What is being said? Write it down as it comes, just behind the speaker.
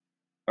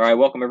All right,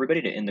 welcome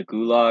everybody to In the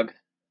Gulag.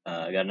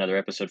 I got another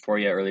episode for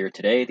you earlier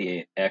today.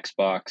 The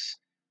Xbox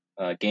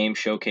game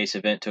showcase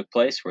event took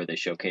place where they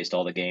showcased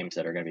all the games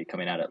that are going to be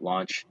coming out at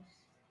launch.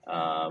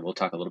 We'll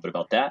talk a little bit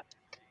about that,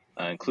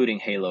 including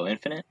Halo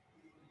Infinite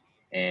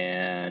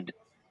and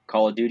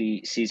Call of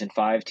Duty Season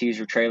 5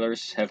 teaser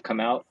trailers have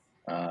come out.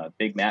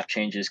 Big map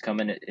changes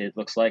coming, it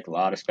looks like. A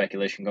lot of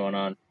speculation going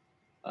on.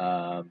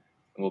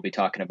 We'll be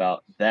talking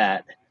about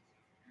that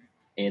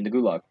in the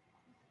Gulag.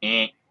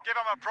 Give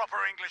them a proper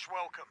English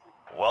welcome.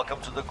 Welcome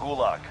to the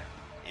Gulag.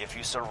 If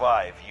you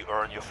survive, you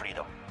earn your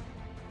freedom.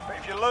 But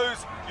if you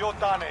lose, you're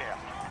done here.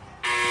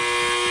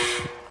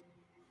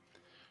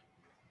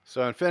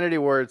 So Infinity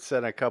Ward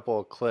sent a couple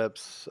of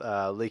clips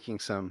leaking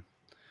some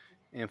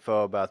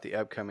info about the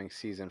upcoming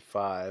Season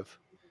 5.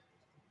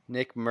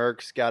 Nick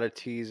Merckx got a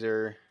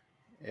teaser.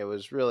 It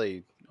was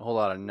really a whole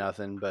lot of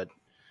nothing, but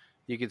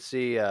you could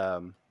see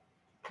a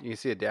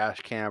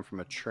dash cam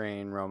from a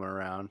train roaming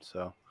around.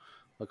 So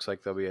looks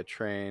like there'll be a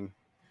train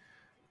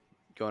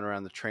going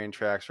around the train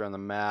tracks around the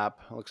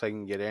map. Looks like you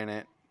can get in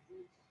it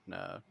and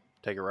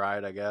take a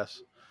ride, I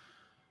guess.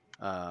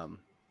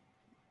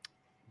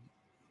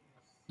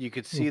 You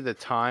could see the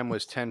time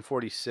was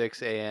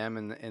 10:46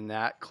 a.m. in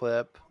that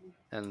clip,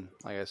 and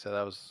like I said,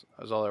 that was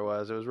all there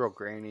was. It was real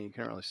grainy. You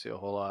couldn't really see a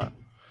whole lot.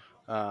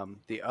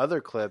 The other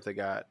clip that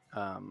got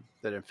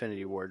that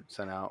Infinity Ward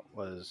sent out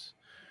was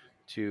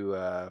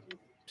to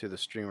the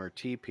streamer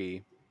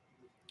TP.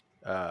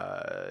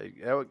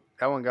 That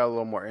one got a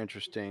little more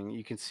interesting.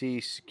 You can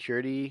see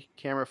security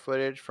camera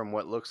footage from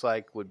what looks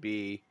like would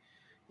be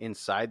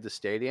inside the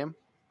stadium,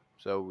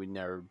 so we'd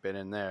never been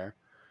in there.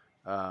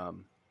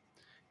 And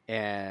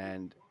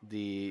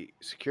the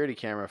security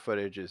camera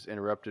footage is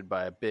interrupted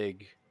by a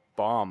big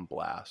bomb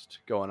blast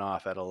going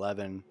off at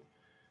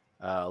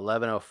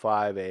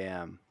 11:05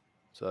 a.m.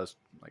 So that's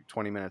like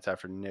 20 minutes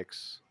after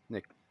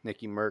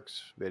Nicky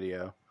Merckx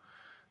video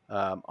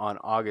on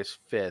August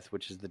 5th,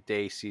 which is the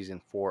day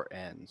Season 4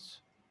 ends.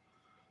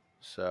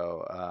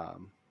 So,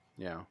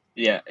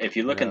 Yeah, if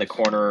you look in the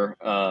corner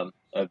of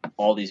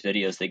all these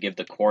videos, they give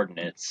the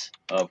coordinates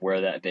of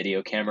where that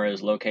video camera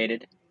is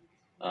located.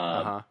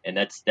 And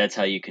that's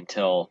how you can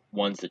tell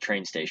one's the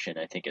train station.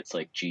 I think it's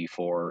like G4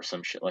 or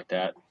some shit like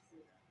that.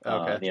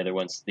 Okay. The other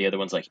one's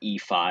like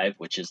E5,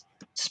 which is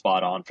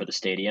spot on for the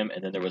stadium.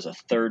 And then there was a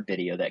third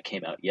video that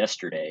came out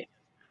yesterday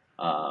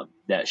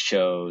that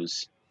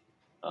shows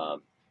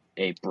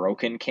a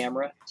broken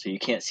camera, so you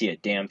can't see a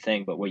damn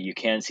thing. But what you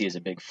can see is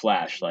a big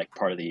flash, like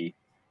part of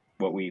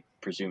what we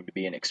presume to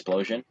be an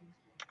explosion.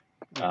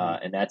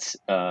 And that's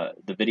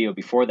the video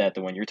before that,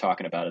 the one you're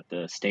talking about at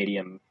the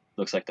stadium.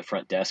 Looks like the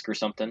front desk or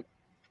something.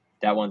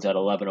 That one's at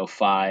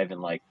 11:05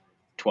 and like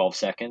 12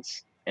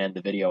 seconds, and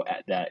the video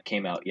that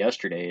came out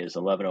yesterday is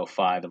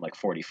 11:05 and like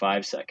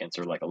 45 seconds,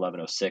 or like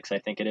 11:06, I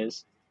think it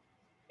is.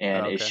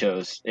 And it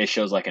shows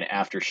like an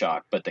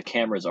aftershock, but the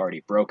camera's already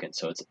broken,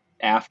 so it's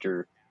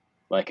after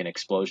like an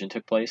explosion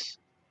took place,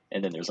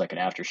 and then there's like an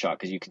aftershock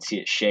because you can see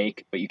it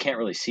shake, but you can't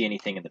really see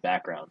anything in the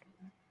background.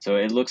 So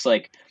it looks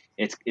like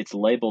it's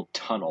labeled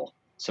tunnel,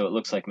 so it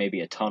looks like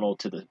maybe a tunnel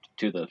to the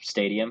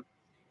stadium.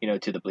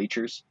 To the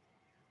bleachers,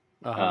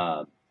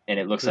 and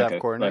it looks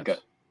like the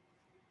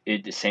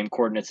same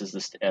coordinates as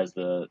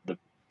the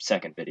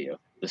second video,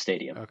 the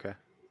stadium. Okay.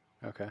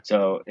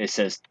 So it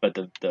says, but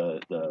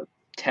the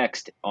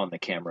text on the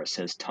camera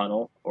says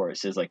tunnel, or it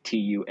says like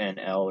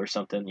TUNL or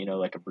something,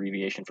 like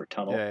abbreviation for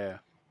tunnel. Yeah.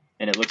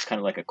 And it looks kind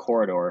of like a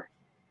corridor,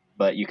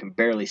 but you can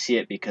barely see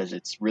it because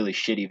it's really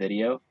shitty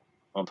video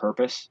on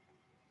purpose,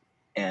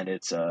 and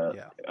it's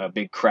a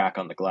big crack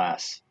on the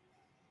glass.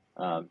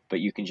 But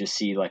you can just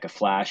see like a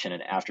flash and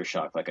an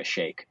aftershock, like a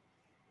shake.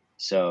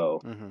 So,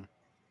 so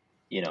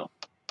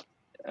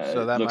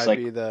that looks might like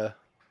be the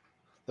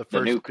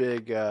first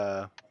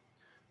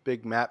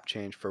big map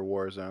change for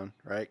Warzone,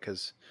 right?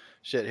 Because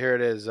shit, here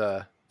it is.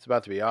 It's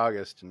about to be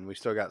August, and we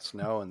still got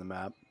snow in the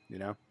map.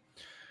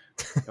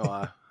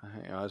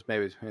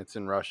 Maybe it's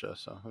in Russia,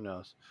 so who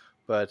knows?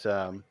 But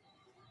and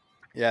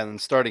then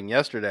starting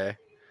yesterday,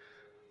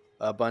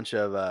 a bunch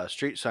of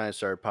street signs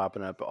started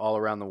popping up all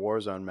around the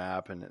Warzone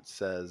map, and it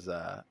says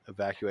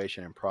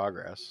evacuation in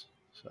progress.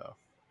 So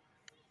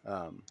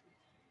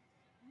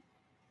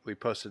we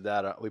posted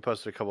that. We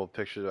posted a couple of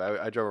pictures.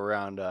 I drove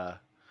around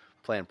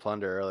playing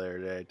Plunder earlier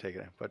today,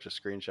 taking a bunch of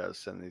screenshots,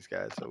 sending these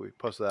guys. So we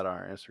posted that on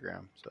our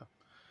Instagram. So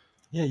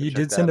yeah, you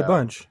did send a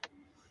bunch.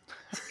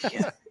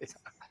 Yeah.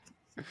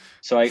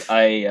 So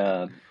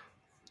I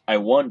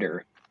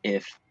wonder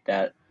if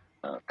that.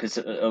 Because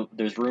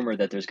there's rumor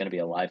that there's going to be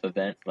a live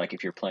event. Like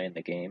if you're playing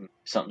the game,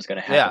 something's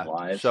going to happen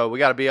live. So we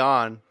got to be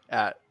on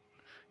at,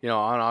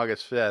 on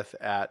August 5th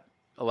at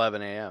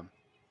 11 a.m.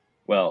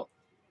 Well,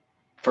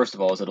 first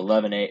of all, is it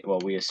 11 a.m.? Well,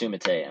 we assume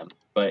it's a.m.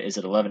 But is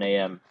it 11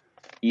 a.m.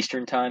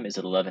 Eastern time? Is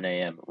it 11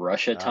 a.m.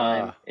 Russia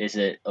time? Is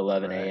it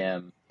 11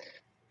 a.m.?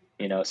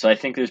 So I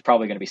think there's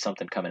probably going to be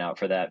something coming out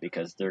for that,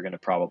 because they're going to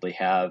probably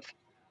they're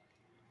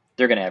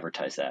going to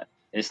advertise that.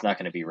 It's not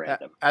going to be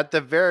random. At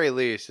the very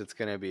least, it's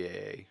going to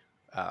be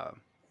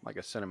like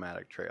a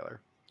cinematic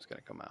trailer. It's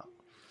going to come out,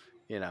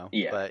 you know.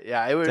 Yeah. But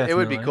yeah, it would be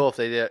Definitely. cool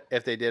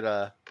if they did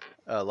a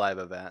live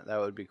event. That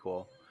would be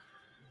cool.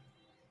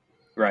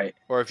 Right.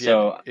 Or if you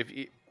So had,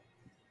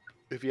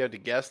 if you had to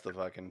guess the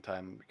fucking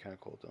time, it'd be kind of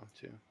cool though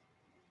too.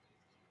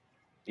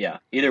 yeah,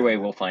 either way,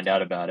 we'll find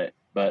out about it.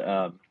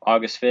 But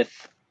August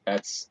 5th,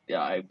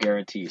 I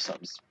guarantee you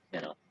something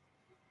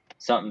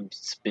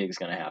big is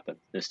going to happen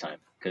this time.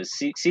 Because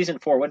season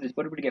 4, what did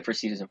we get for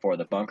season 4?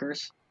 The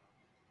bunkers.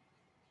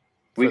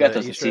 We For got the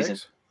those in Easter season.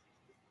 eggs?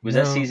 Was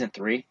that No. season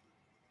 3?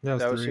 That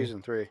was That was 3.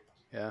 season 3.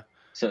 Yeah.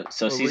 So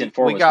Well, season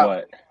 4 we was got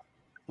what?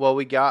 well,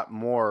 we got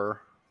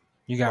more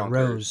You got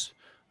bunkers, Rose.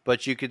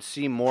 but you could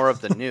see more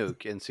of the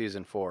nuke in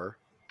season 4,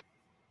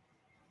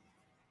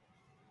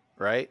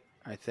 right?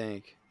 I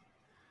think.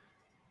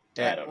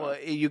 I don't know. Well,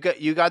 you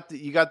got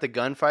the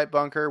gunfight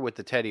bunker with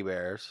the teddy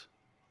bears.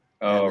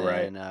 Oh, and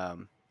right.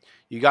 then,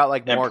 you got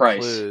like And more Price.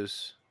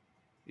 clues.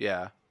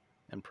 Yeah,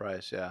 and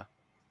Price. Yeah,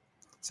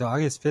 So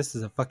August 5th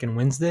is a fucking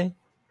Wednesday?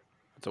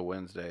 it's a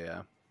Wednesday.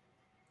 Yeah.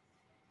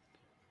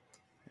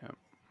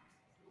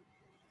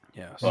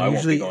 Yeah. Well, I won't be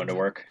usually- going to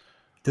work.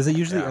 Does it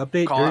usually Yeah,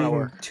 update call out of during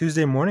work.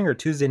 Tuesday morning or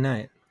Tuesday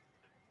night?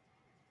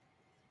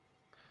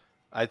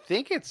 I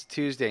think it's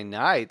Tuesday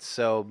night,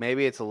 so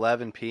maybe it's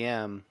 11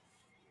 p.m.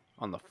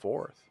 on the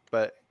 4th.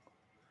 But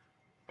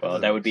Well,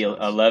 doesn't that would make be sense.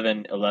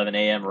 11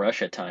 a.m.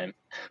 Russia time.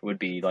 Would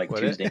be like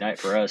Would it? Tuesday night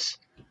for us.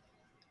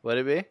 Would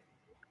it be?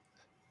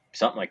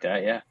 Something like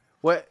that, yeah.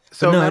 What? But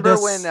So no, remember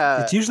it when?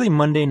 does- it's usually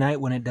Monday night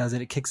when it does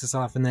it. It kicks us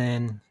off, and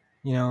then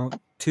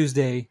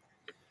Tuesday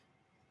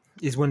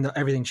is when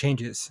everything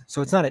changes.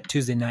 So it's not at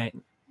Tuesday night.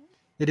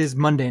 It is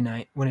Monday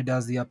night when it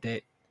does the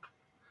update.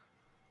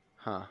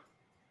 Huh.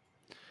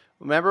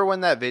 Remember when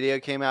that video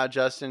came out,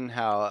 Justin?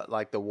 How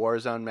like the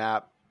Warzone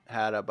map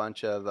had a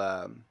bunch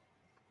of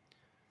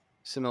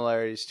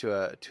similarities to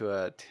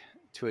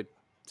a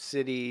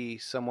city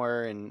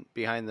somewhere in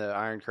behind the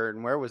Iron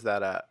Curtain. Where was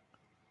that at?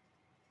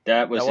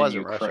 That was That in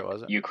wasn't Russia,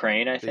 was it?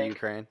 Ukraine, I The think.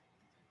 Ukraine.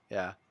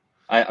 Yeah.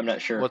 I'm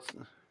not sure. I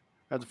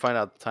have to find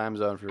out the time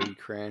zone for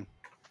Ukraine.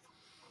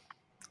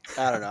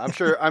 I don't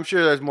know. I'm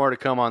sure there's more to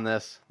come on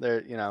this.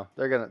 They're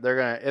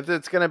gonna if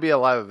it's gonna be a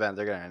live event,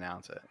 they're gonna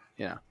announce it.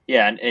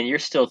 Yeah, and you're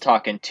still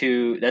talking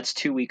that's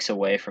 2 weeks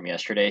away from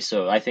yesterday,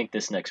 so I think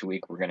this next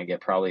week we're going to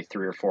get probably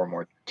 3 or 4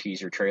 more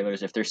teaser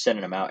trailers if they're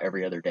sending them out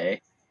every other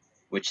day,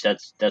 which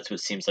that's what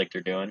seems like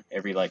they're doing.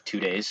 Every like 2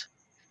 days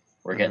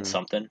we're getting Mhm.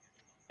 something.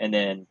 And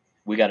then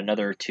we got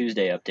another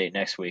Tuesday update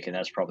next week, and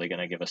that's probably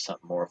going to give us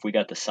something more. If we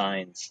got the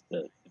signs,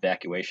 the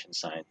evacuation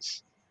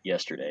signs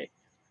yesterday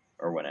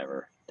or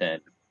whenever,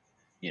 then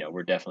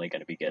we're definitely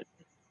going to be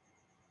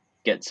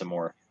getting some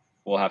more.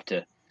 We'll have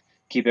to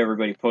keep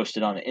everybody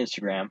posted on the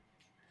Instagram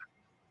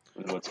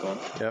with what's going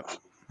on. Yep.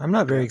 I'm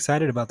not very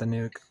excited about the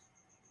nuke.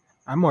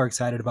 I'm more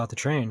excited about the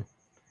train.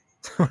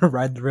 I want to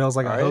ride the rails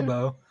like Are a you?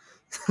 hobo.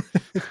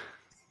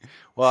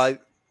 Well,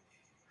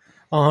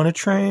 On a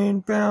train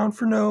bound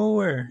for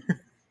nowhere.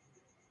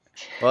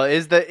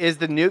 is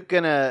the nuke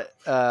gonna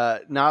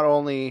not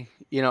only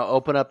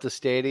open up the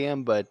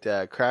stadium but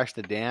crash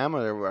the dam?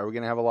 Or are we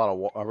gonna have are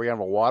we gonna have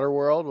a water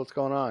world? What's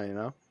going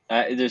on?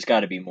 There's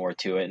got to be more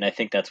to it, and I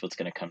think that's what's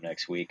going to come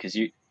next week because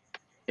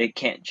it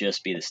can't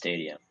just be the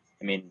stadium.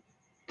 I mean,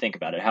 think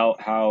about it.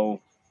 How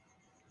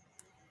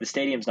the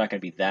stadium's not going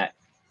to be that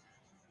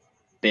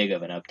big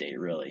of an update,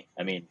 really.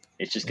 I mean,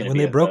 it's just going to When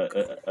be they broke-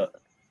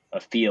 a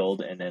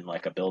field and then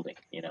like a building.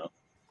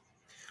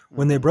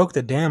 When they broke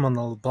the dam on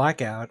the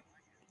blackout,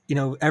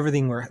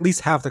 everything where at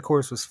least half the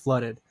course was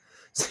flooded.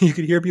 So you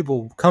could hear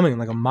people coming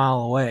like a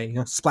mile away.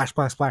 Splash,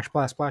 splash, splash,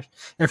 splash, splash.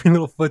 Every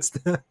little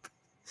footstep.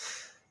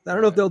 I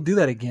don't know if they'll do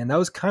that again. That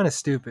was kind of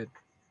stupid.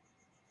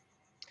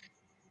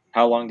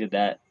 How long did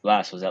that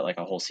last? Was that like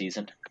a whole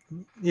season?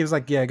 He was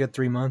like, yeah, I got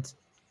 3 months.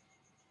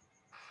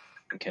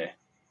 Okay.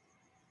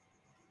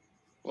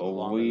 So Well,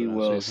 longer we than a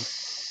will season.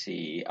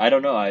 see. I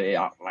don't know.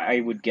 I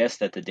would guess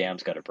that the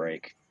dam's got to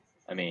break.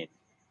 I mean,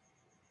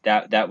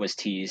 that was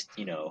teased,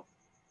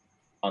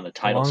 on the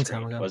title long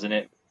screen, time ago. wasn't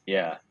it?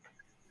 Yeah.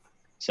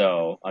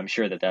 So I'm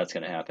sure that's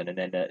going to happen, and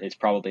then it's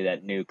probably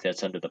that nuke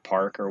that's under the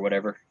park or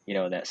whatever,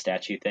 that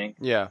statue thing.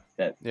 Yeah.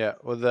 That- Yeah.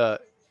 Well,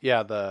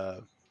 I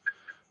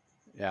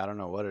don't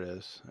know what it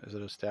is. Is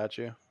it a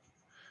statue?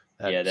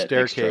 Yeah, that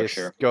big staircase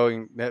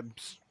structure. that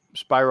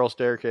spiral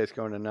staircase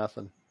going to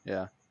nothing.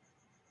 Yeah.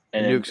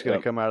 And The then, nuke's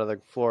gonna come out of the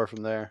floor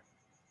from there.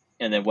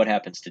 and then what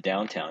happens to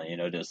downtown?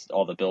 Does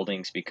all the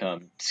buildings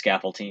become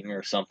scaffolding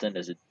or something?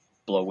 Does it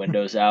blow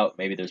windows out?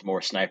 Maybe there's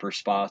more sniper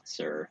spots,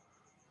 or,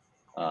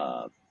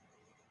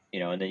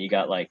 and then you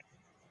got like,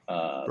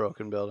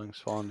 Broken buildings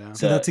falling down.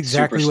 So The that's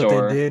exactly what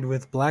Superstore. they did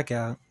with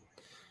Blackout.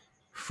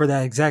 For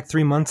that exact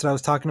 3 months that I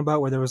was talking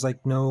about, where there was there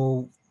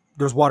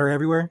was water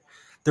everywhere,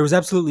 there was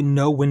absolutely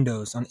no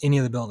windows on any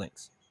of the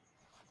buildings.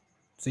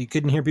 So you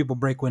couldn't hear people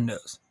break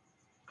windows.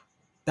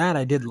 That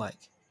I did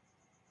like.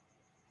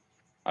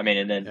 I mean,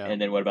 and then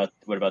Yeah. what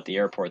about the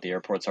airport? The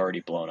airport's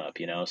already blown up,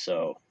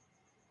 So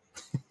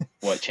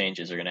what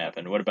changes are going to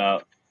happen? What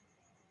about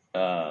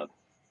the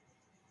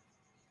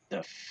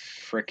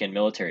frickin'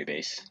 military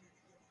base?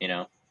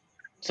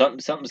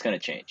 Something's going to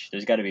change.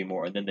 There's got to be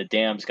more. And then the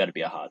dam's got to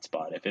be a hot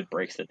spot. If it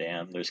breaks the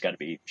dam, there's got to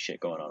be shit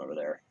going on over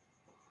there.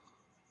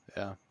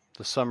 Yeah.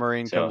 The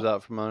submarine So- comes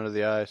out from under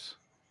the ice.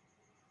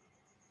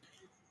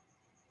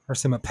 Or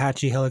some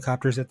Apache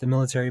helicopters at the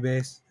military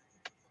base.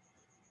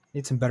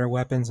 Need some better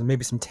weapons and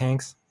maybe some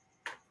tanks.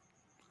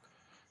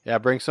 Yeah,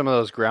 bring some of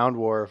those ground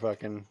war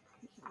fucking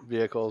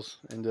vehicles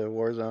into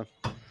Warzone.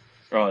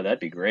 Oh, that'd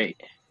be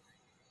great.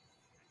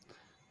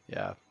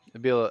 Yeah.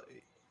 It'd be a little,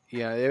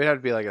 yeah, it would have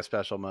to be like a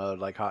special mode,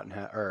 like Hot and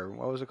or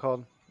what was it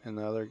called in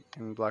the other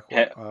in Black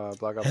Black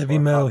Ops Heavy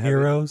 4? Metal Hot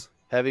Heroes.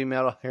 Heavy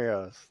Metal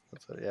Heroes.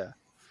 That's what.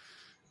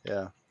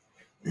 Yeah.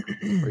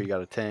 Where you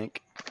got a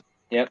tank.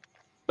 Yep.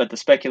 But the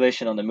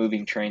speculation on the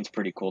moving train's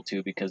pretty cool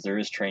too, because there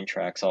is train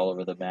tracks all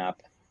over the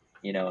map,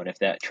 and if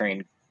that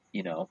train,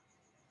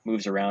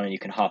 moves around and you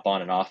can hop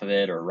on and off of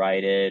it or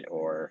ride it,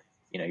 or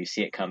you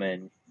see it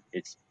coming,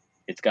 it's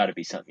got to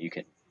be something you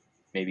can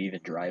maybe even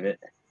drive it.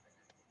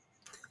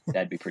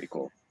 That'd be pretty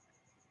cool.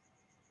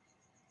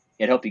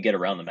 It'd help you get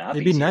around the map.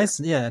 It'd be easier. nice,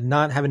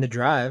 not having to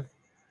drive.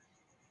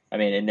 I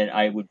mean, and then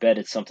I would bet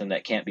it's something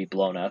that can't be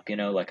blown up,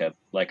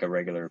 like a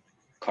regular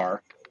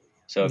car.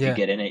 So if Yeah. you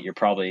get in it, you're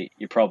probably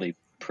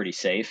pretty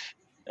safe,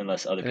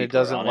 unless other And people it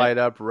doesn't are on light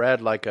up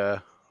red like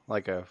a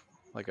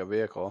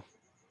vehicle.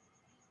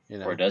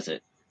 Or does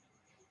it?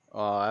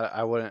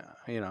 I wouldn't.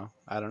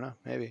 I don't know.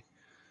 Maybe.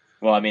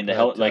 Well, I mean,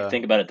 But,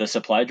 think about it. The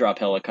supply drop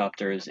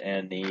helicopters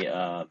and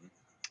the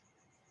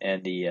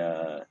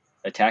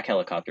attack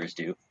helicopters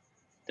do.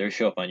 They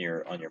show up on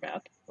your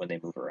map when they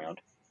move around.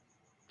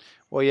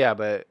 Well, yeah,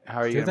 but how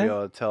are you Do gonna be they?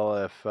 able to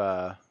tell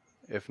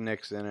if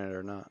Nick's in it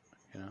or not?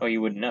 Oh,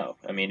 you wouldn't know.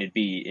 I mean, it'd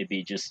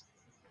be just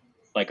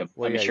like a.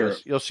 Well, I'm yeah, sure.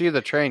 you'll see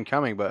the train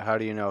coming, but how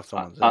do you know if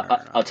someone's in it or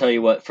not? I'll tell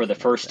you what. For the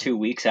That's what I'm first saying. 2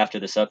 weeks after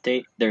this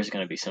update, there's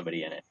going to be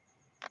somebody in it.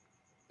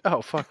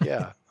 Oh fuck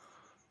yeah.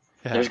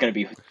 Yeah. There's going to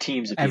be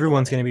teams of people.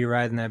 Everyone's going to be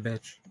riding that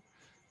bitch.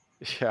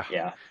 Yeah.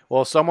 Yeah.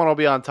 Well, someone will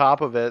be on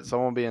top of it,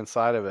 someone will be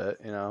inside of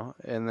it,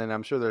 and then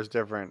I'm sure there's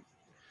different.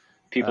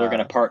 People are going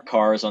to park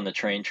cars on the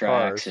train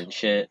tracks cars. and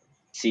shit.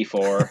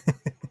 C4.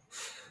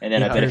 And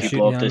then Yeah, I bet if you Parachute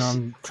blow up down this,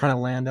 on trying to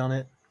land on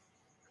it.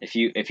 if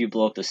you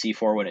blow up the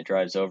C4 when it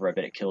drives over, I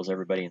bet it kills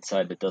everybody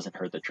inside, but doesn't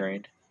hurt the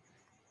train.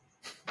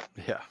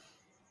 Yeah.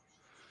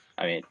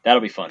 I mean,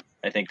 that'll be fun.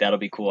 I think that'll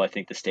be cool. I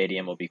think the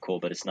stadium will be cool,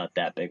 but it's not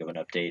that big of an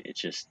update. It's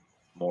just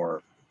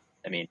more.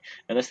 I mean,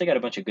 unless they got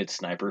a bunch of good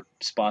sniper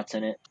spots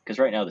in it, because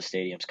right now the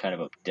stadium's kind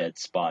of a dead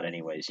spot,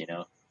 anyways.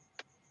 You're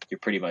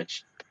pretty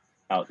much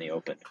out in the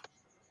open.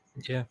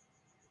 Yeah.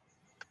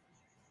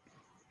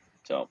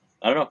 So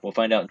I don't know. We'll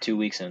find out in 2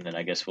 weeks, and then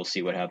I guess we'll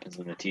see what happens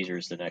in the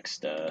teasers the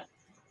next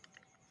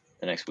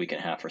week and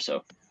a half or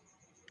so.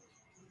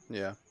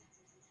 Yeah.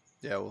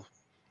 Yeah, well,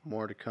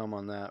 more to come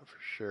on that for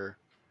sure.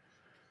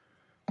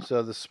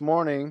 So this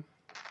morning,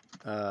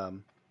 the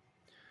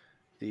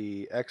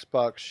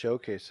Xbox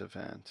Showcase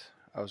event,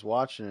 I was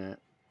watching it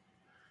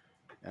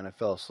and I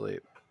fell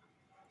asleep.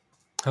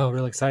 Oh,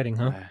 real exciting,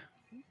 huh?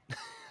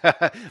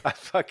 I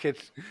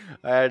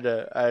had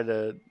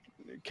to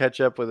catch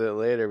up with it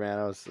later, man.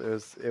 It was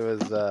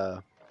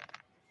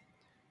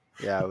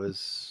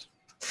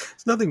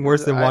It's nothing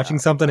worse than I- watching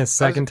something a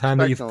second time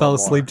that you expecting a fell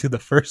little asleep more. to the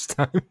first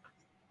time.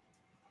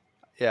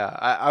 yeah,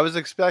 I was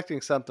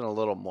expecting something a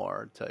little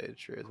more, to tell you the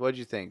truth. What'd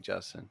you think,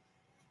 Justin?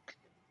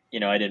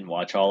 I didn't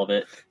watch all of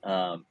it,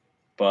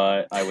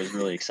 but I was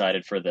really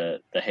excited for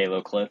the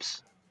Halo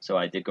clips. So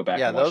I did go back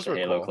Yeah, and watch those the were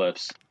Halo cool.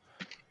 clips.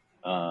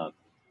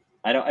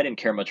 I didn't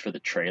care much for the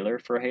trailer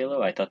for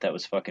Halo. I thought that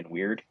was fucking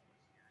weird.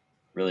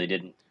 Really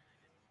didn't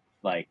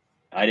like.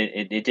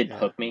 It didn't Yeah.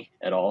 hook me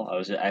at all.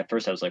 At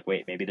first I was like,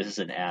 wait, maybe this is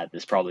an ad.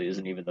 This probably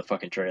isn't even the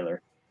fucking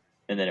trailer.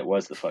 And then it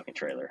was the fucking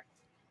trailer.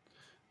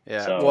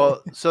 Yeah.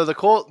 So- So the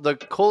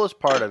coolest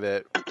part of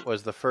it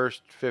was the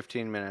first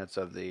 15 minutes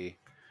of the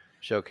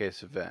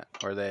showcase event,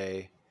 where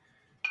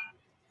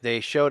they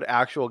showed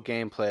actual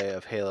gameplay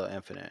of Halo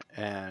Infinite,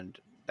 and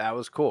that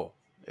was cool.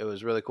 It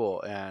was really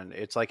cool, and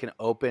it's like an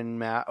open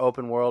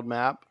world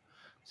map,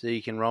 so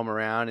you can roam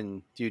around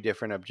and do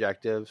different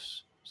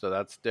objectives. So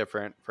that's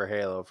different for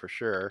Halo for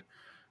sure.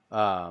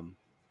 Every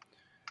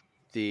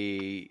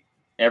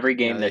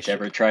game they that's should-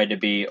 ever tried to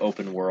be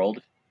open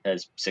world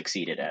has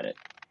succeeded at it.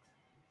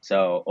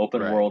 So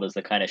open Right. world is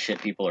the kind of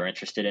shit people are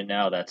interested in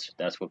now. That's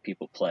what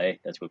people play.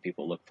 That's what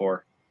people look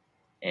for.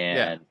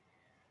 And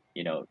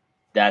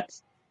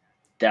that's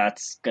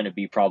going to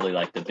be probably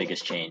like the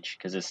biggest change,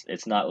 because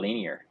it's not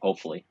linear.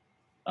 Hopefully,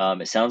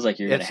 it sounds like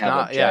you're going to It's have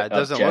not. Yeah, it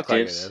doesn't look like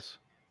it objectives. is.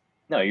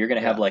 No, you're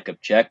going to have Yeah. like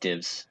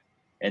objectives,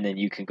 and then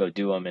you can go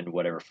do them in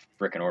whatever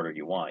frickin' order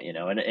you want,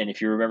 And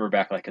if you remember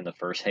back, like in the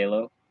first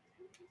Halo,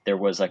 there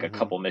was like Mhm. a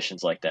couple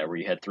missions like that where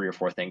you had 3 or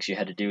 4 things you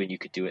had to do, and you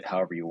could do it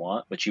however you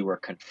want, but you were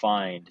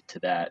confined to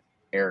that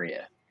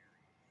area.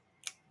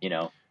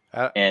 And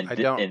I th-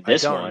 don't. in I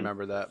this don't one-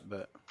 remember that,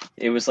 but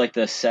It was like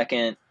the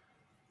second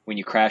when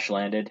you crash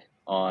landed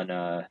on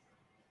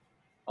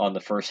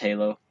the first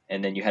Halo,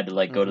 and then you had to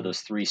like go to Mhm.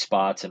 those 3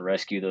 spots and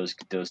rescue those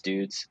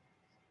dudes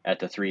at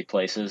the 3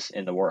 places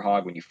in the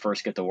Warthog when you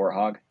first get the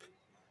Warthog.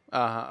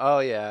 Oh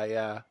yeah,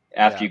 yeah.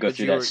 after Yeah, you go but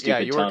through you that were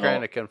stupid you were tunnel.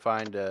 kind of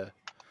confined to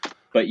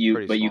But you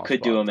pretty but you small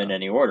could do spot them in though.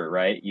 any order,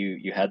 right?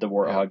 You had the Yep.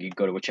 Warthog. You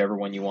go to whichever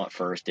one you want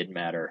first. Didn't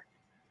matter.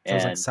 So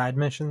it's like And side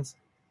missions.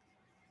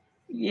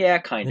 yeah,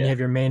 Then kind you of. have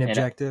your main And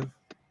objective.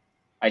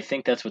 I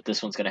think that's what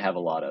this one's going to have a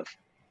lot of.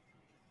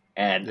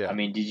 And I Yeah.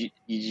 mean, did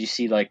you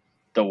see like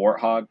the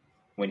Warthog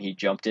when he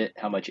jumped it?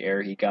 How much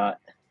air he got?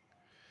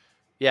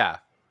 Yeah.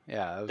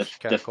 Yeah, it was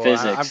kind The of cool. I'm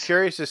physics.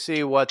 curious to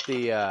see what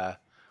the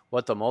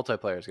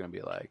multiplayer is going to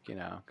be like,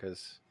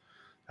 cuz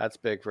that's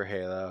big for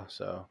Halo,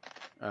 so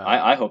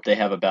I hope they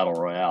have a battle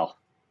royale.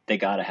 They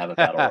got to have a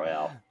battle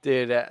royale.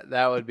 dude,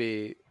 that would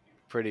be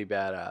pretty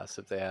badass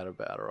if they had a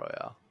battle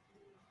royale.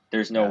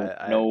 There's no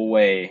I no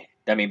way.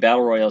 I mean,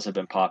 battle royales have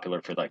been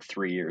popular for like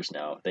 3 years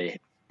now. They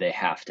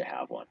have to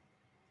have one.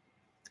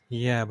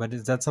 Yeah, but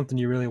is that something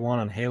you really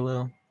want on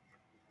Halo?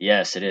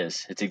 Yes, it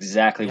is. It's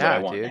exactly what I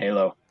yeah, want in dude.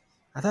 Halo.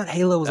 I thought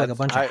Halo was like a That's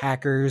bunch of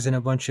hackers and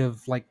a bunch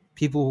of like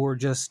people who were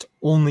just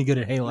only good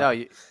at Halo. No,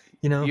 You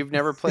know? you've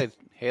never played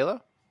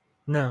Halo?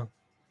 No.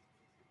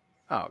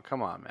 Oh,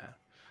 come on, man.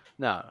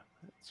 No.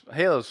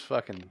 Halo's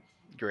fucking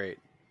great.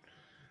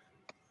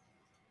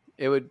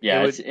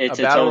 Yeah, it's a its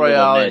battle own little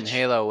royale in niche.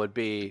 Halo would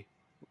be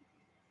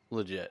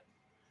legit.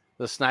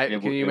 Can you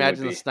It would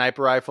imagine the be.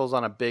 sniper rifles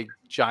on a big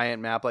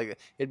giant map like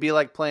it'd be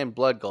like playing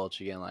Blood Gulch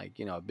again, like,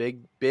 a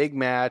big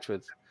match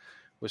with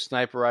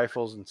sniper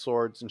rifles and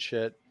swords and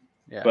shit.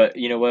 Yeah. But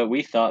you know what?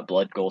 We thought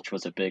Blood Gulch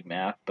was a big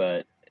map,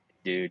 but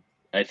dude,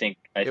 I It think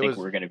was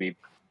we're going to be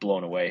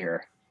blown away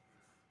here.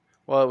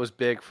 Well, it was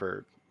big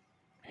for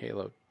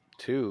Halo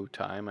 2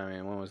 time. I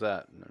mean, when was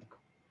that?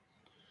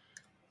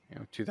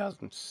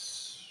 2000,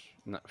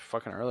 not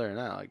fucking earlier than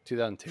that, like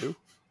 2002.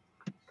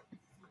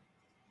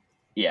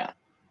 Yeah,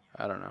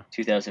 I don't know.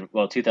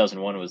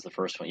 2001 was the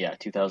first one. Yeah,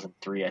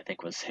 2003 I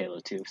think was Halo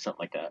 2, something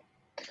like that.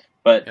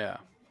 But Yeah,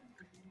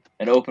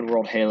 an open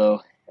world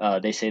Halo,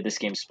 they say this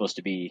game's supposed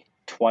to be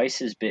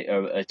twice as big.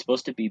 It's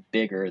supposed to be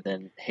bigger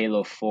than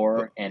Halo 4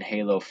 but and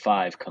Halo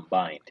 5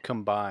 combined.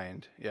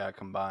 combined. Yeah,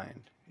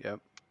 combined. Yep.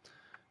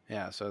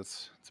 Yeah, so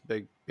it's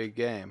a big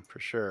game for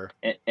sure.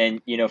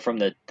 And from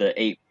the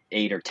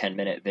 8 or 10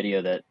 minute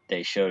video that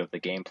they showed of the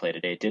gameplay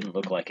today, it didn't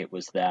look like it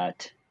was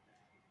that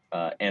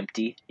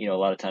empty. A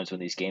lot of times when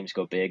these games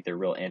go big, they're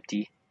real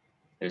empty.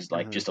 There's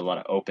like just a lot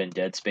of open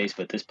dead space.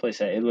 But this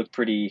place, it looked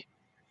pretty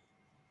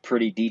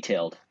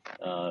detailed.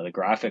 The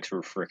graphics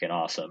were freaking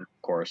awesome,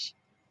 of course,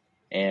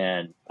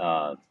 and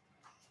But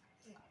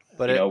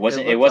it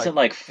wasn't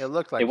like it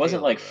looked like it wasn't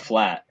Halo, like though.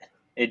 flat.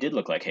 It did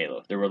look like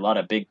Halo. There were a lot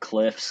of big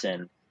cliffs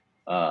and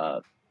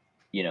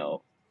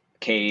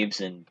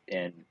caves and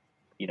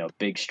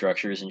big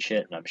structures and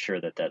shit. And I'm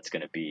sure that that's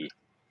going to be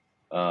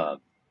the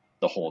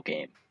whole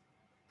game,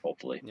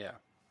 hopefully. Yeah,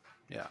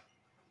 yeah.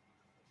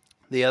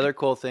 The other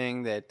cool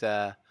thing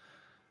that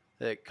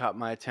caught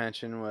my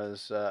attention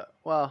was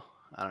well,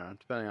 I don't know,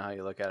 depending on how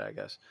you look at it, I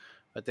guess.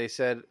 But they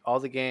said all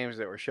the games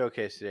that were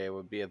showcased today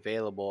would be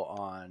available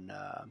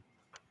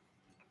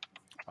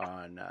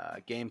on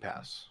Game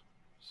Pass.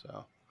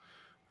 So,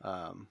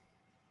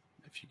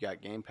 if you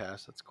got Game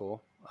Pass, that's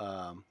cool.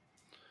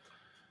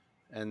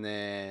 And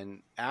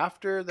then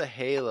after the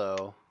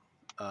Halo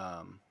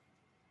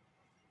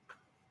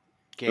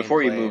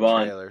Before you gameplay move and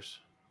on, trailers,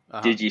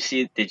 did you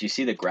see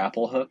the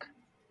grapple hook?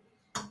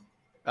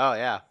 Oh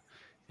yeah,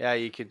 yeah.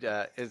 You could.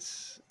 Yeah.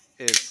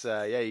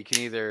 You can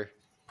either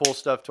pull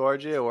stuff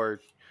towards you or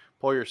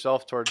pull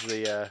yourself towards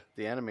the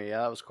enemy.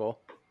 Yeah, that was cool.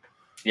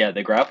 Yeah,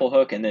 the grapple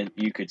hook, and then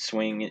you could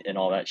swing and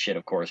all that shit,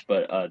 of course.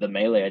 But the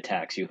melee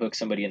attacks, you hook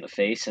somebody in the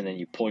face, and then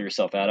you pull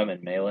yourself at them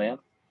and melee them.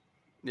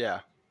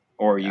 Yeah.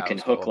 Or you That can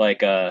was hook cool.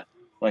 like a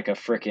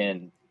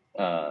frickin'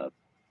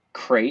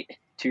 crate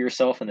to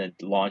yourself and then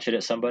launch it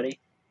at somebody.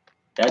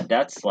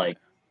 That's like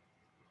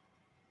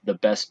the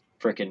best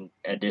frickin'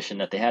 addition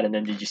that they had. And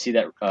then did you see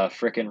that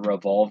frickin'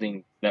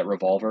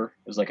 revolver?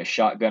 It was like a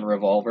shotgun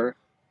revolver.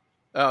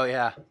 Oh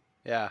yeah,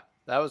 yeah.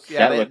 That was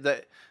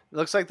it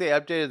looks like they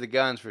updated the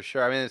guns for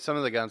sure. I mean, some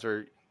of the guns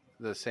were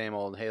the same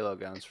old Halo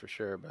guns for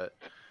sure, but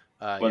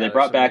They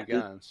brought back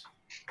guns.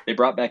 They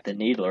brought back the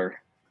Needler.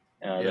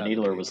 The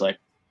Needler was Needler. like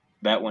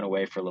that went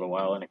away for a little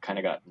while and it kind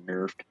of got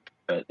nerfed,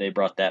 but they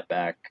brought that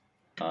back.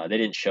 They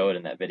didn't show it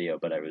in that video,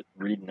 but I was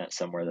reading that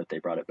somewhere that they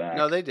brought it back.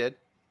 No, they did.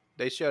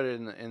 They showed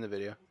it in the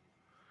video.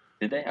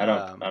 Did they? I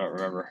don't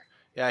remember.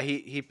 Yeah,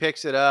 he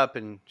picks it up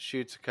and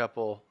shoots a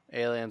couple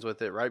aliens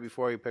with it right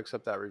before he picks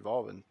up that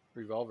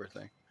revolver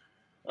thing.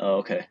 Oh,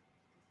 okay.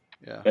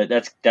 Yeah. But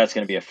that's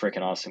going to be a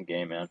freaking awesome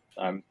game, man.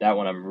 That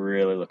one I'm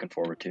really looking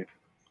forward to.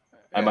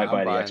 I might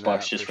buy the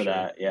Xbox just for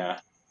that. Yeah.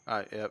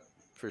 Yep,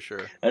 for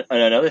sure. And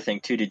another thing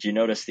too, did you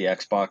notice the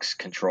Xbox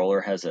controller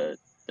has the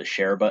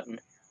share button?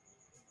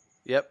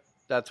 Yep,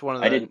 that's one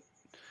of the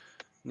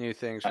new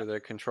things for the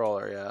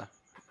controller. Yeah.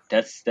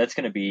 That's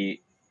going to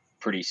be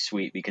pretty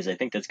sweet because I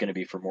think that's going to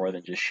be for more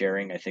than just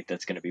sharing. I think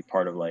that's going to be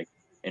part of like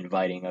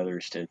inviting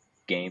others to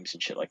games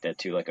and shit like that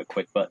too, like a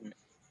quick button.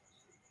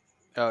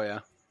 Oh yeah.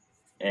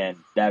 And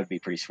that would be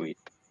pretty sweet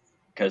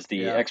because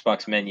the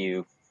Xbox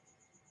menu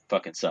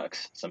fucking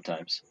sucks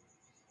sometimes.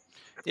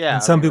 Yeah.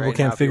 And some I mean, people right now,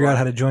 can't if you figure out want-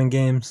 how to join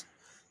games.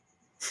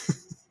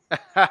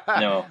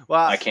 No,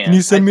 well, I can't. Can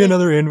you send I me think-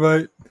 another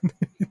invite?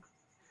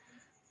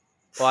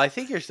 Well, I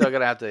think you're still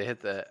gonna have to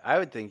hit the. I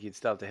would think you'd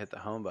still have to hit the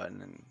home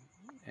button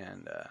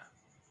and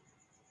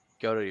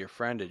go to your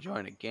friend to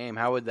join a game.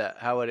 How would that?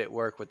 How would it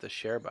work with the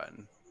share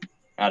button?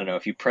 I don't know.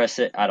 If you press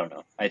it, I don't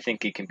know. I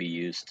think it can be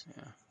used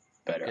Yeah.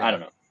 better. Yeah. I don't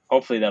know.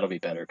 Hopefully that'll be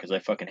better because I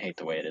fucking hate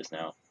the way it is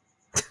now.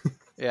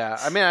 Yeah,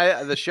 I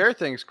mean, the share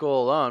thing's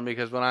cool alone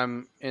because when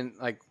I'm in,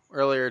 like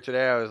earlier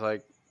today, I was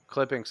like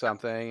clipping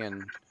something,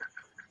 and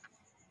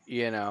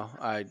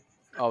I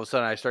all of a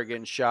sudden I start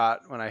getting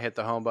shot when I hit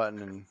the home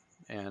button,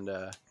 and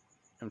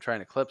I'm trying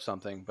to clip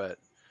something, but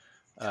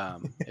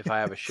if I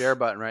have a share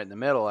button right in the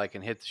middle, I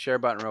can hit the share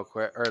button real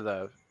quick, or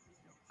the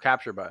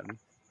capture button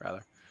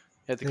rather.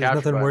 Hit the There's capture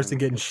nothing button worse than and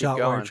getting keep shot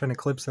while you're going. trying to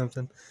clip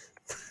something.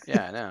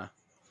 Yeah, I know.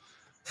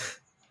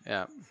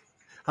 Yeah.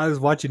 I was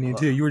watching you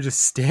too. You were just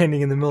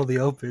standing in the middle of the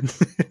open.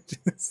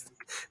 Just,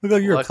 looked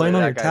like you were Luckily, playing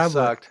on that your guy tablet.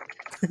 sucked.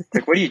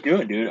 Like, what are you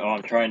doing, dude? Oh,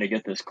 I'm trying to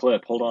get this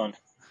clip. Hold on.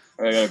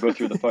 I gotta go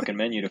through the fucking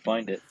menu to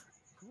find it.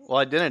 Well,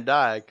 I didn't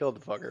die. I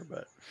killed the fucker,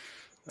 but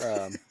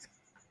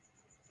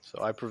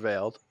so I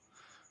prevailed.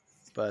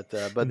 But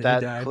And then he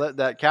that died.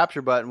 that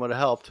capture button would have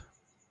helped.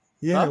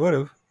 Yeah, Huh? it would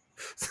have.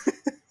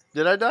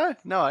 Did I die?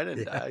 No, I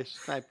didn't Yeah.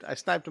 die. I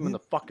sniped him in the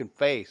fucking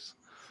face.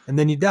 And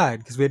then you died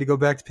because we had to go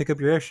back to pick up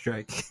your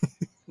airstrike.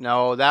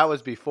 No, that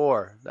was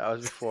before. That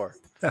was before.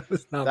 That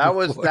was not That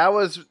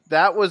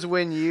before. was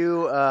when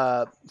you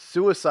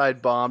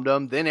suicide bombed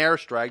them, then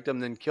airstriked them,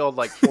 then killed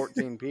like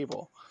 14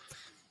 people.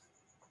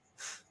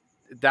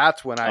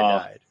 That's when I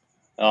died.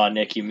 Oh,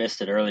 Nick, you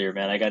missed it earlier,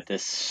 man. I got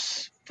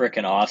this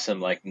freaking awesome,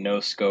 like,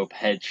 no-scope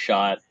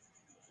headshot,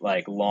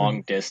 like,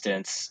 long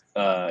distance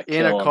In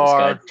kill a on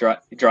car. this guy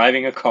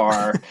driving a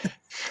car.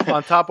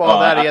 On top of all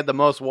that, he had the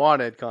most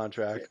wanted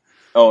contract.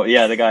 Oh,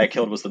 yeah, the guy I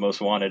killed was the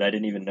most wanted. I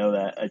didn't even know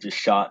that. I just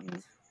shot,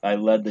 and I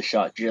led the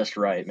shot just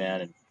right,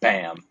 man, and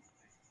bam.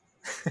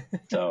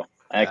 So,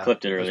 I Yeah,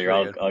 clipped it that's earlier.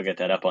 pretty good. I'll get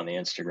that up on the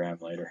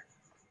Instagram later.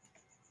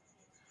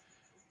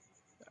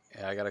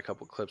 Yeah, I got a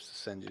couple clips to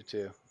send you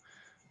too.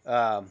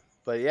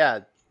 But yeah,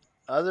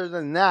 other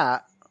than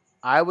that,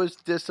 I was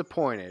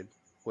disappointed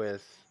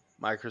with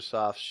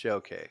Microsoft's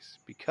showcase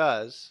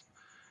because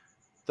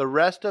the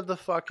rest of the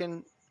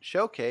fucking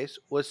showcase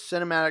was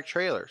cinematic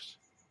trailers.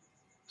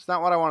 It's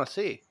not what I want to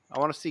see. I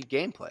want to see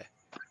gameplay.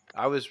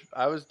 I was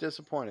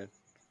disappointed.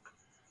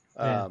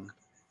 Yeah.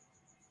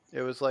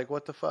 It was like,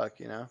 what the fuck,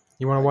 You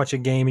want to watch a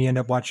game and you end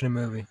up watching a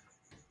movie.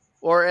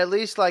 Or at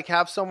least like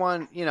have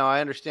someone,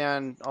 I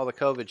understand all the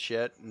COVID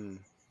shit and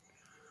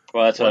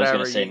Well, that's what I was going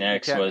whatever, to say you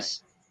next can't-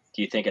 was,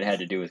 do you think it had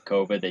to do with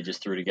COVID? They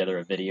just threw together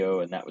a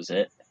video and that was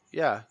it?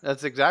 yeah,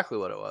 that's exactly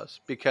what it was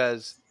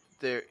because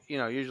they're,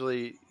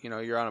 usually,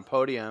 you're on a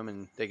podium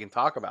and they can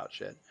talk about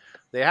shit.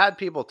 They had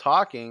people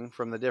talking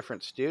from the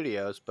different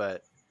studios,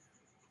 but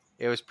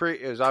it was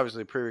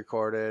obviously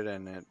pre-recorded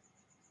and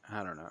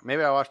I don't know.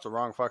 Maybe I watched the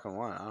wrong fucking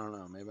one. I don't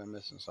know. Maybe I'm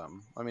missing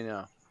something. Let me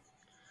know.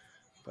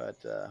 But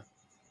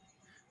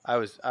I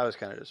was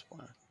kind of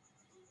disappointed.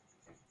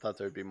 Thought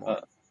there'd be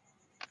more.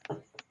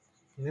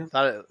 Yeah.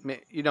 Thought it,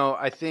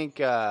 I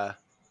think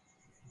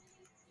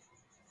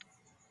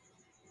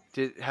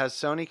has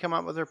Sony come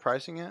up with their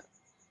pricing yet?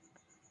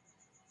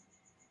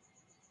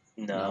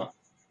 No.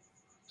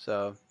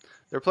 So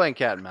they're playing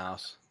cat and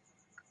mouse.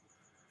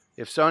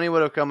 If Sony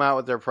would have come out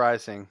with their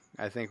pricing,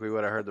 I think we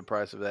would have heard the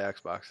price of the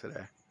Xbox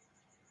today.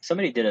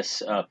 Somebody did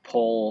a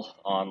poll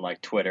on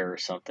like Twitter or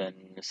something,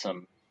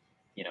 some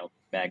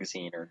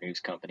magazine or news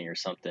company or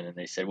something, and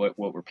they said what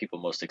were people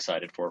most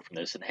excited for from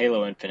this, and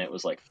Halo Infinite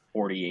was like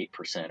 48%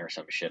 or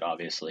some shit,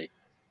 obviously.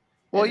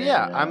 Well, And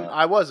yeah, then,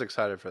 I was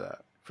excited for that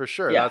for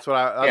sure. Yeah, That's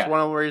one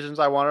of the reasons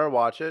I wanted to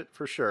watch it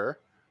for sure.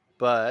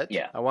 But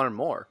Yeah. I wanted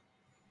more.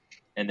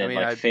 and then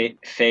I mean,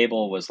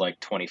 Fable was like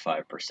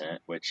 25%,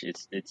 which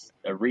it's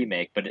a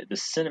remake, but the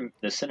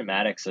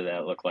cinematics of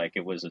that looked like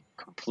it was a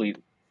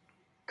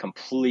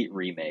complete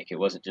remake. It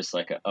wasn't just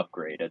like an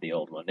upgrade of the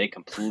old one. They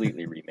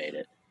completely remade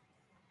it.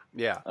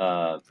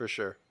 Yeah, for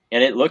sure.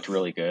 And it looked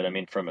really good. I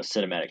mean, from a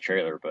cinematic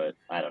trailer, but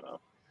I don't know.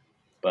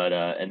 But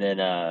and then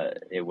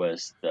it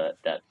was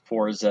that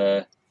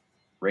Forza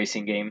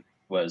racing game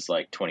was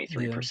like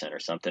 23% or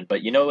something.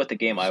 But you know what the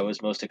game I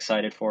was most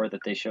excited for that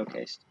they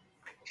showcased?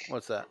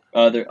 What's that?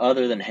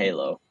 Other than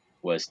Halo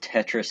was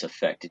Tetris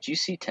Effect. Did you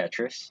see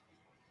Tetris?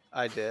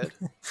 I did.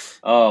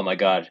 Oh my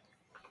god,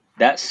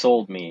 that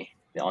sold me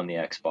on the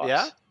Xbox.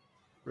 Yeah?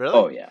 Really?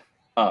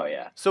 Oh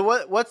yeah. So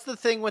what's the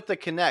thing with the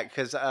Kinect?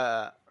 Because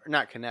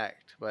not Kinect,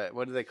 but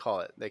what do they call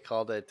it? They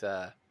called it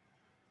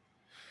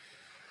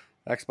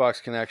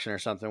Xbox Connection or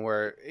something,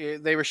 where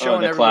they were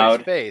showing the everybody's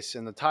cloud? face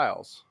in the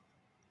tiles.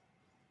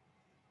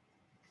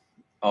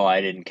 Oh,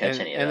 I didn't catch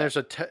any of that. And there's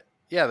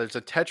there's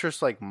a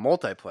Tetris like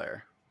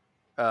multiplayer,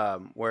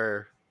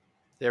 where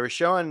they were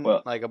showing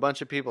like a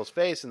bunch of people's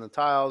face in the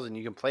tiles, and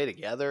you can play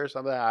together or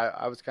something.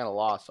 I was kind of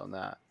lost on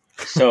that.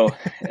 So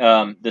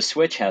the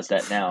Switch has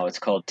that now. It's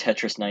called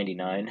Tetris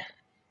 99,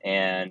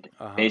 and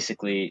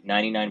basically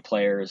 99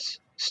 players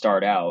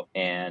start out,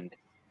 and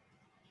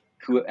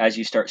as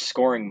you start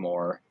scoring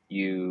more,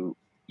 you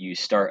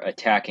start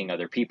attacking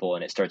other people,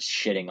 and it starts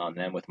shitting on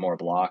them with more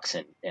blocks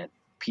and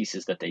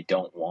pieces that they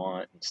don't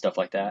want and stuff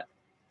like that.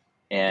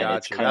 And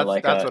it's Gotcha. kind of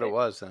like That's what it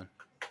was then.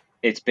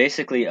 it's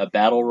basically a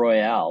battle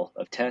royale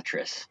of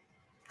Tetris.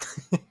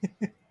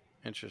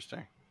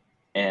 Interesting.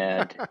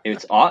 And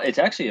it's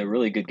actually a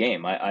really good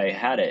game. I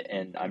had it,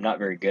 and I'm not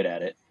very good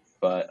at it,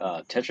 but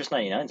Tetris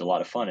 99 is a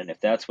lot of fun. And if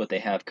that's what they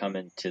have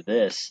coming to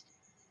this,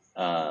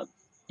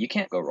 you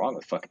can't go wrong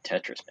with fucking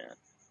Tetris, man.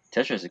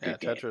 Tetris is a good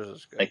game. Tetris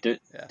is good. Like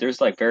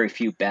there's like very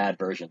few bad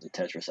versions of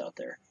Tetris out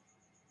there.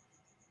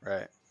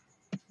 Right.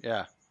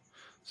 Yeah.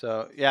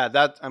 So yeah,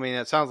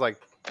 it sounds like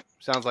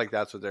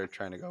that's what they're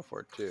trying to go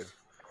for too.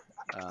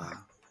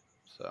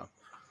 So.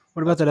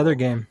 What about that other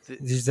game?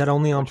 Is that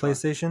only on Which one?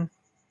 PlayStation?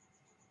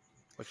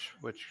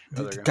 Which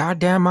The other game?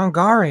 goddamn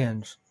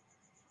Mongolians.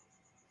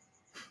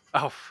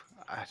 Oh,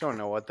 I don't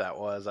know what that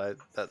was.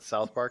 That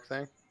South Park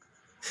thing.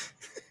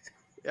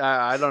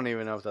 I don't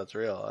even know if that's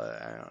real.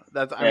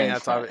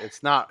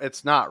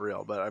 It's not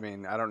real. But I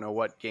mean, I don't know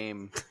what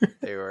game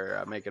they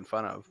were making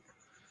fun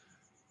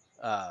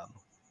of.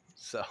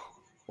 So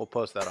we'll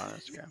post that on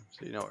Instagram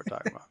so you know what we're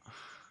talking about.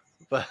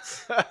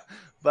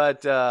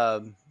 But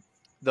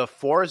the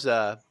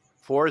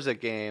Forza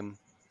game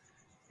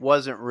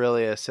wasn't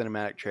really a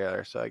cinematic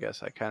trailer, so I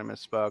guess I kind of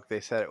misspoke. They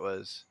said it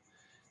was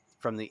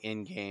from the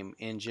in-game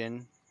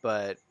engine,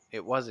 but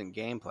it wasn't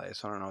gameplay,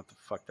 so I don't know what the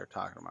fuck they're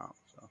talking about.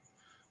 So,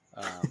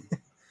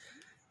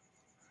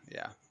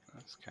 yeah,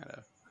 that's kind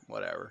of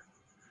whatever.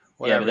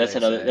 Yeah, but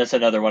that's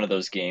another one of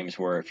those games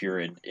where if you're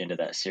into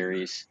that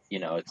series,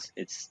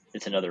 it's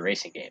another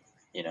racing game.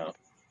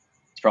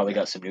 It's probably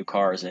got some new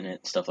cars in it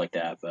and stuff like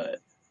that. But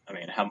I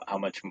mean, how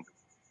much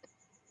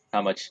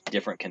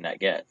different can that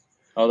get?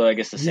 Although I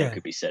guess the same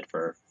could be said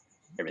for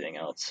everything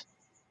else.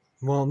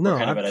 Well, no,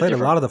 I've played a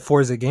lot of the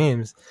Forza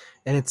games,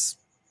 and it's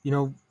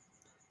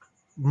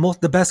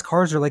the best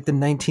cars are like the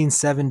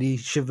 1970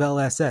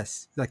 Chevelle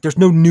SS. Like, there's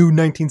no new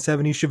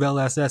 1970 Chevelle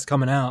SS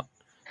coming out.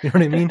 You know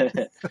what I mean?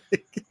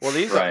 Well,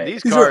 these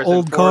These cars are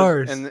old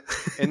cars. And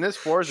in this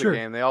Forza Sure.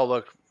 game, they all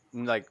look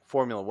like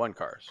Formula One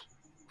cars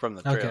from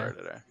the trailer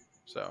today.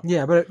 So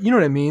yeah, but you know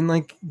what I mean.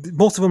 Like,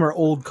 most of them are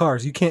old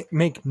cars. You can't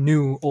make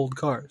new old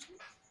cars.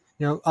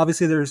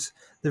 Obviously there are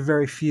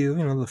very few.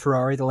 The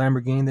Ferrari, the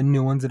Lamborghini, the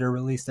new ones that are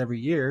released every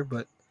year.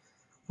 But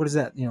what is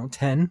that?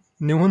 10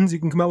 new ones you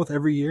can come out with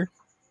every year.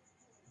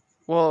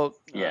 Well,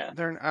 yeah.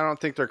 I don't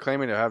think they're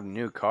claiming to have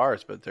new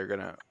cars, but they're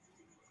gonna.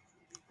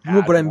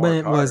 Well, what I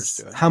meant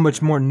was, how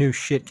much more new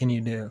shit can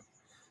you do?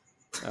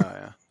 Oh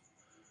yeah,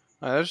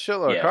 there's a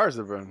shitload of cars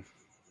that have been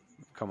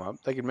come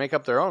up. They could make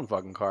up their own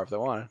fucking car if they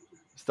wanted.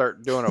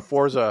 Start doing a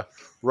Forza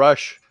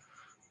Rush,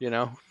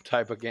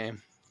 type of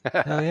game.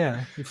 Oh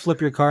yeah, you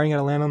flip your car, and you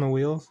gotta land on the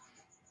wheels.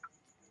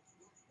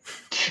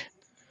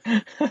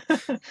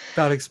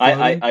 Without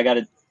exploding. I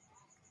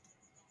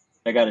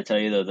gotta tell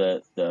you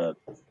though,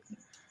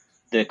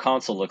 the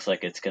console looks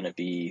like it's gonna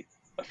be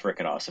a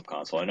freaking awesome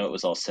console. I know it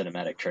was all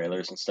cinematic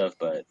trailers and stuff,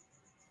 but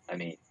I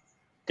mean,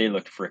 they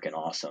looked freaking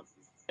awesome,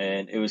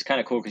 and it was kind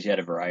of cool because you had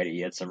a variety.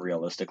 You had some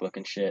realistic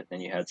looking shit,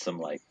 then you had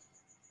some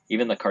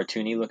even the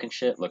cartoony looking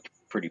shit looked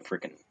pretty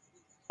freaking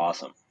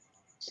awesome.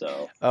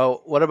 So,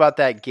 oh, what about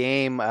that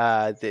game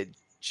that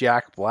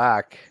Jack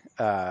Black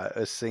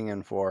is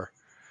singing for?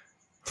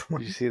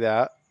 Did you see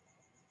that?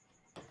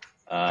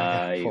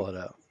 Pull it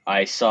up.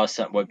 I saw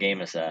some. What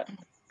game is that?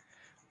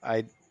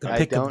 I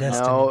don't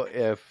know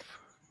if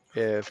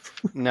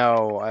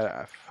no.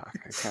 I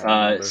can't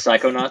remember.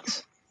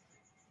 Psychonauts.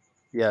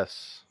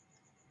 Yes.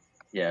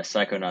 Yeah,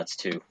 Psychonauts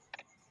 2.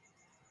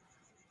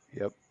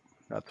 Yep,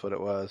 that's what it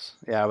was.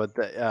 Yeah,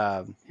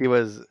 but he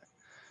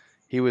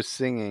was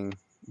singing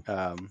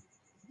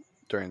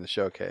during the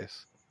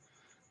showcase.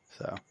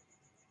 So,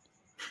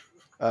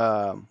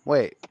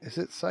 wait, is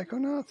it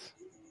Psychonauts?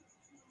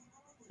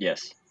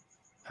 Yes.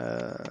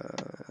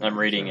 I'm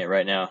reading it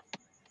right now.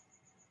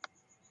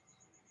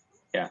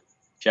 Yeah.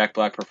 Jack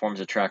Black performs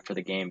a track for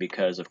the game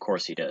because, of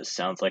course, he does.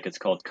 Sounds like it's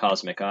called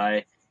Cosmic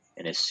Eye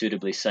and is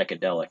suitably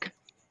psychedelic.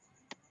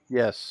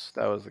 Yes,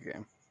 that was the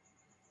game.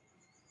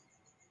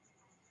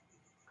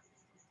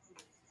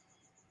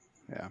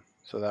 Yeah,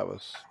 so that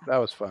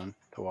was fun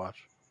to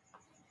watch.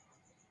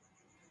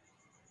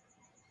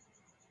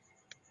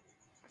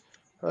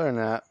 Other than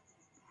that,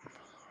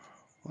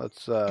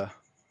 let's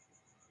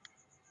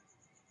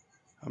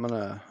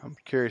I'm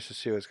curious to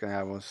see what's gonna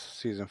happen with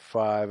season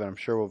 5, and I'm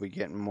sure we'll be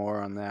getting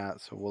more on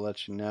that, so we'll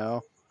let you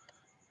know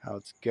how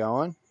it's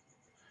going.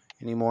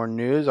 Any more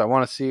news? I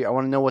want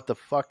to know what the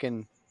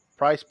fucking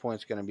price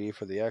point's gonna be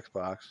for the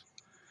Xbox.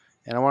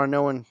 And I want to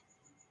know when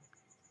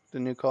the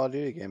new Call of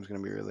Duty game is gonna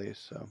be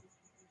released, so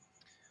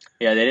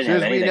yeah, they didn't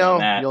have anything on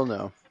that. You'll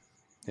know.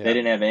 Yeah. They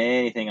didn't have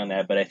anything on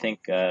that, but I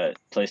think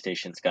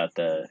PlayStation's got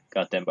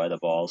them by the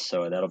balls,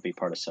 so that'll be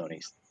part of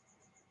Sony's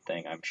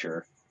thing, I'm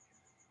sure.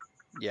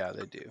 Yeah,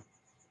 they do.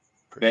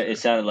 But it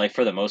sounded like,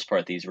 for the most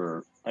part,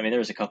 there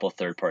was a couple of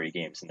third-party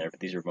games in there, but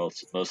these were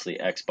mostly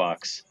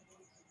Xbox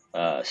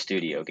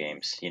studio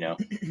games. You know.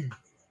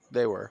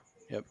 They were.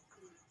 Yep.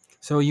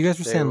 So you guys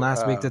were They saying were,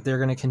 last week that they're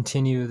going to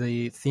continue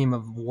the theme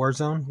of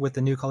Warzone with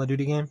the new Call of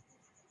Duty game.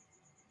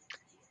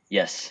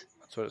 Yes.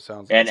 That's what it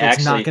sounds And like. So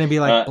it's not actually, going to be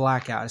like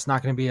Blackout. It's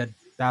not going to be a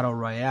battle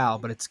royale,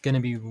 but it's going to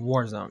be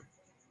Warzone.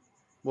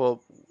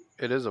 Well,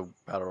 it is a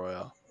battle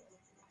royale.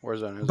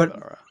 Warzone is But- a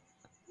battle royale.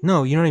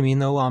 No, you know what I mean.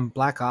 Though on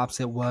Black Ops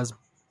it was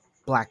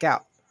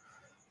Blackout.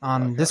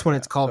 On this Blackout, one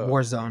it's yeah. called So-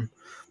 Warzone,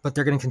 but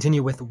they're going to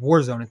continue with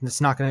Warzone. It's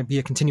not going to be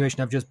a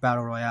continuation of just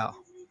battle royale.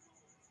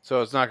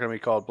 So it's not going to be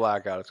called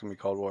Blackout. It's going to be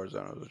called Warzone.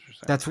 Is what you're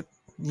saying? That's what.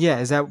 Yeah,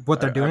 is that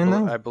what they're I doing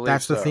though? I believe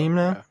That's the so, theme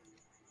now. yeah.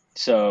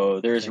 so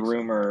there's think so.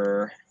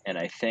 rumor, and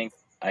I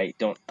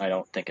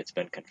don't think it's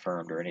been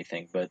confirmed or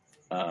anything, but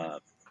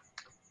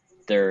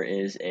there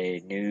is a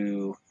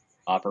new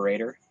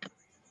operator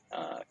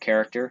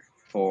character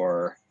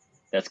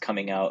that's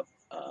coming out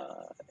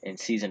in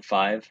season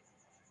 5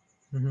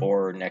 Mhm.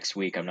 or next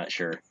week. I'm not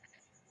sure.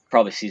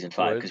 Probably season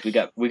 5 because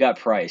we got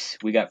Price.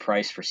 We got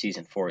Price for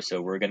season 4,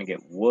 so we're gonna get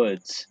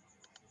Woods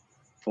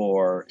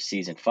for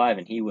season 5,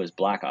 and he was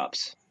Black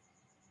Ops.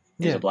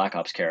 He's Yeah. a Black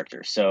Ops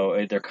character,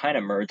 so they're kind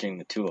of merging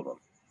the two of them.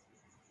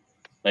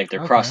 Like they're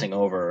Okay. crossing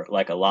over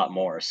like a lot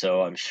more.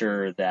 So I'm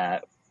sure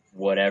that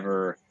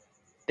whatever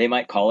they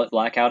might call it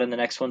Blackout in the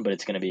next one, but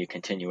it's going to be a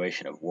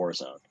continuation of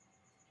Warzone.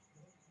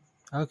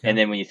 Okay. And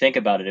then when you think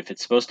about it, if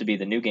it's supposed to be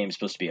the new game, is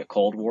supposed to be a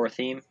Cold War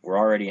theme. We're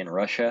already in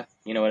Russia.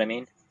 You know what I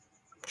mean?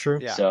 True.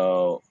 Yeah.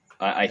 So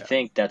I Yeah.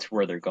 think that's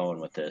where they're going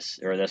with this,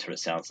 or that's what it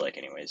sounds like,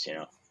 anyways. You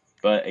know.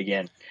 But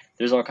again,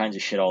 there's all kinds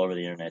of shit all over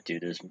the internet,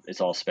 dude.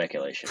 It's all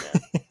speculation,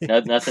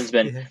 man. Nothing's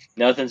been Yeah.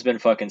 nothing's been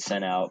fucking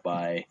sent out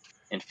by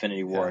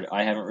Infinity Ward.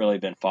 I haven't really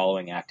been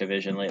following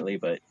Activision lately,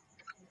 but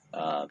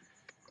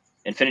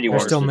Infinity They're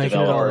Ward still is the making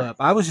it all developer. up.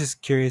 I was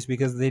just curious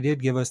because they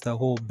did give us the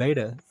whole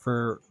beta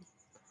for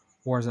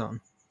Warzone.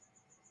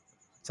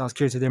 So I was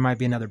curious if there might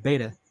be another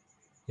beta,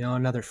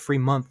 another free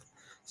month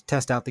to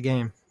test out the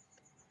game.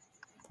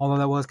 Although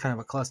that was kind of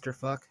a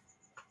clusterfuck.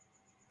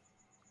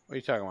 What are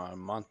you talking about? A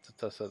month to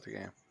test out the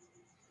game?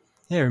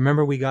 Yeah,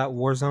 remember we got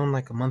Warzone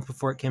like a month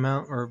before it came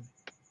out, or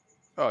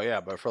Oh yeah,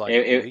 but for like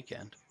It- a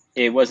weekend.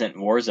 It wasn't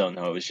Warzone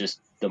though. It was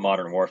just the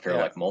Modern Warfare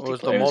Yeah, like it was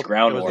multiplayer. the It was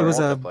ground it was war. it was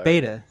a multiplayer.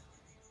 beta.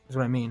 Is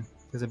what I mean.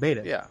 It was a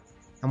beta. Yeah.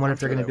 I wonder I'm if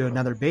they're sure going to they do will.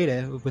 another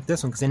beta with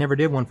this one because they never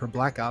did one for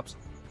Black Ops.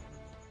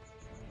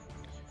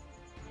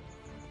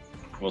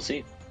 We'll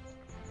see.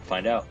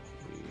 Find out.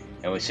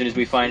 And as soon as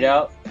we find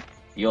out,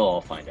 you'll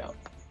all find out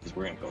because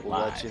we're gonna go We'll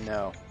live. let you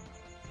know.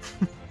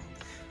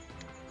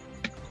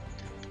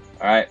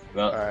 All right.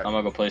 Well, All right. I'm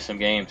gonna go play some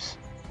games.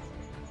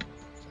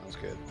 Sounds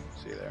good.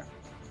 See you there.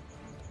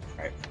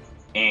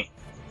 Eh.